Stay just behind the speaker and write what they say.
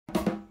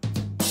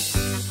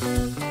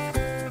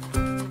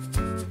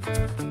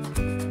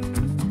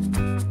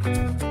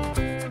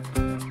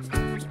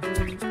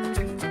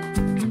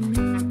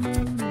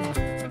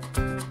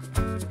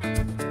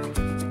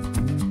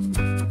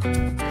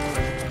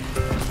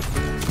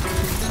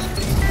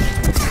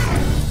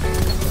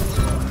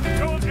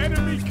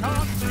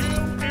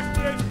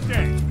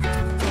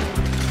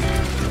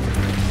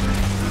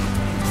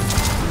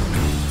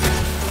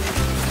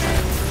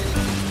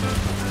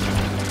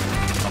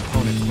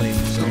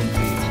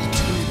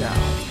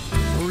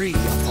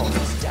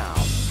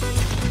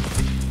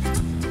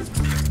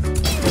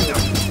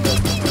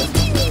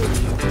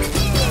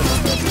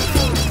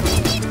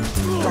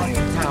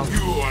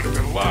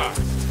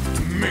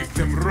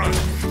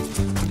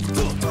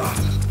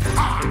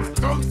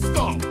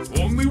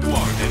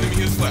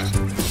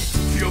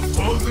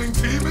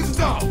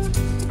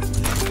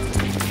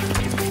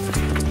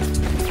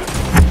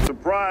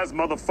eyes,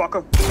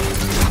 motherfucker.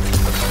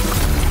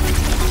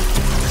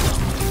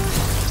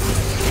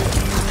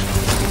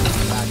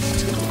 That's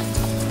 2.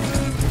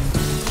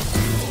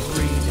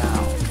 3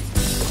 down.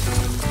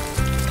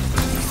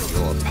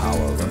 Your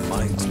power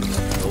reminds me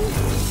of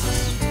nobles.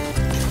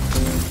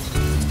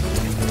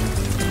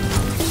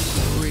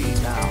 3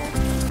 down.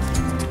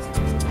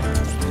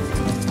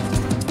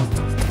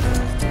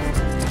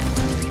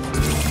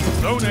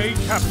 Zone A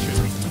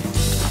captured.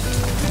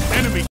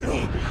 Enemy. No.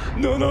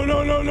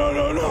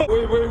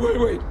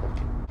 Wait.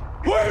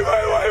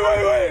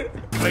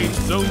 Claim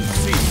Zone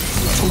C. 2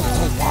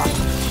 for 1.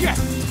 Yes!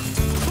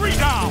 3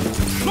 down!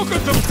 Look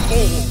at them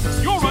fall!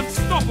 You're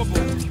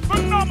unstoppable!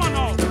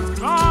 Phenomenal!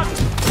 God!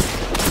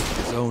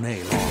 Zone A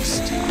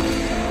lost.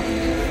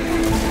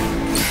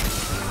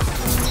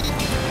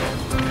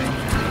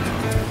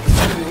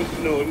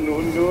 No.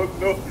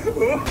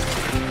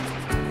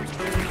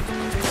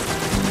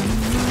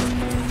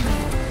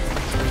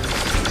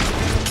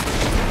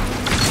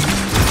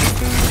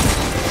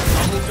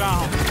 Double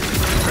down!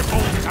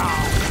 Triple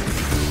down!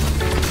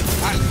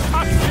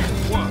 Fantastic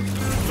work!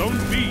 Zone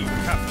B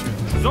captured.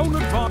 Zone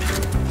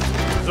advanced.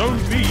 Zone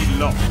B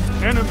lost.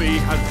 Enemy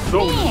has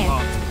zone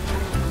advantage.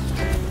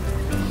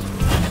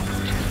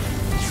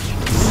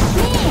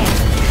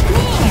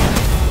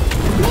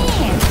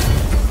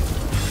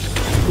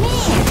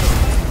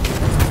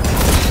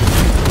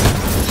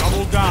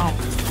 Double down.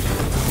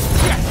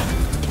 Yes!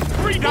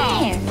 3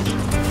 down!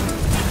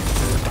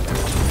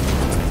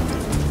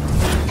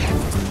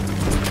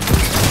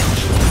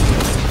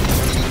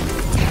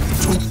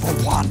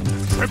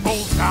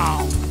 Triple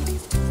down!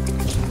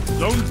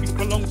 Zone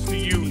belongs to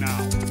you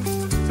now.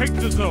 Take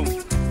the zone.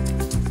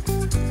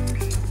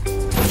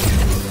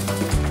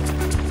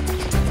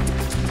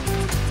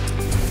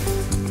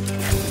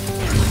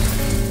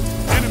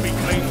 Enemy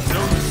claims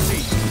Zone C.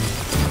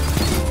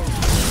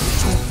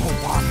 2 for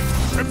 1.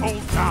 Triple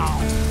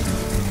down!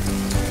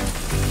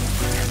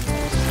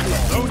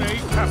 Zone A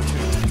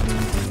captured.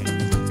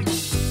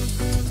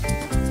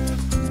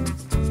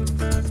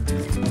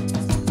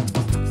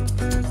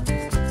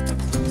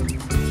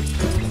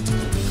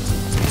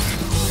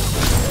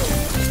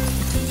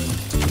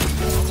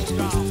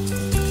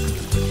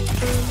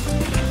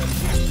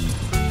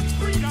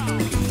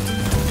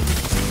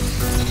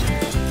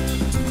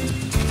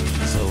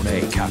 Zone A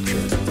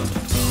captured.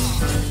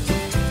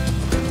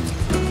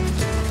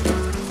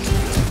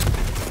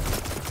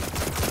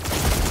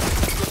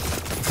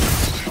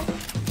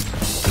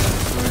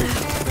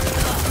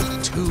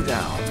 Two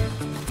down.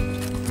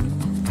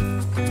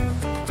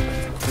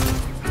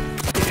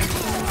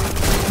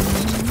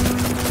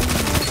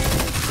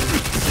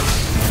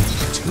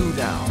 Two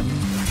down.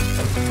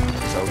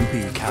 Zone B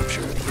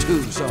captured.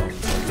 2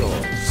 zones are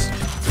yours.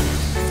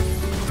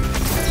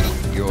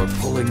 You're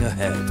pulling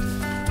ahead.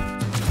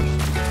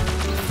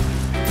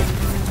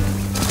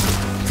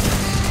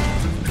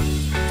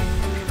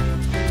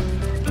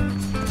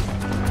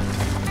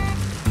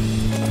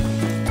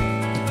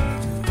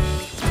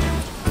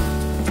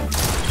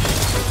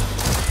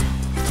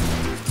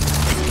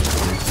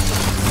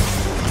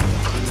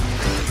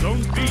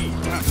 Zone B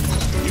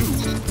captured. You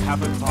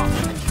have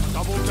advantage.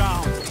 Double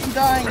down. I'm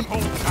dying.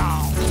 Triple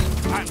down.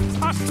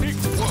 Fantastic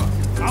work.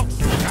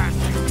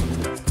 Outstanding.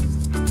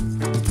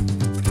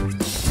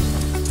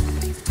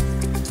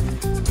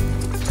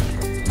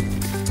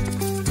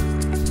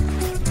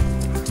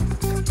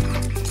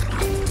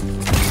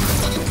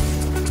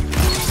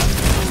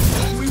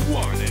 Only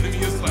one enemy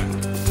is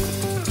left.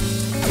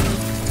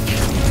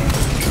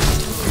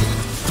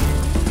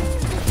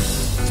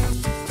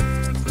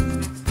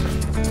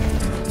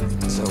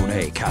 Zone A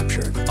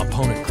captured.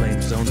 Opponent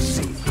claims Zone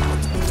C.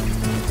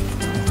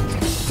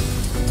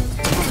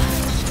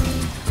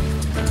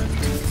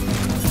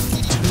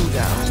 2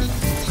 down.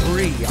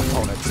 3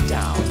 opponents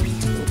down.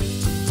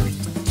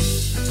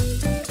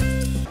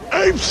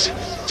 Apes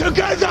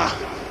together,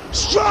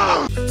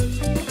 strong.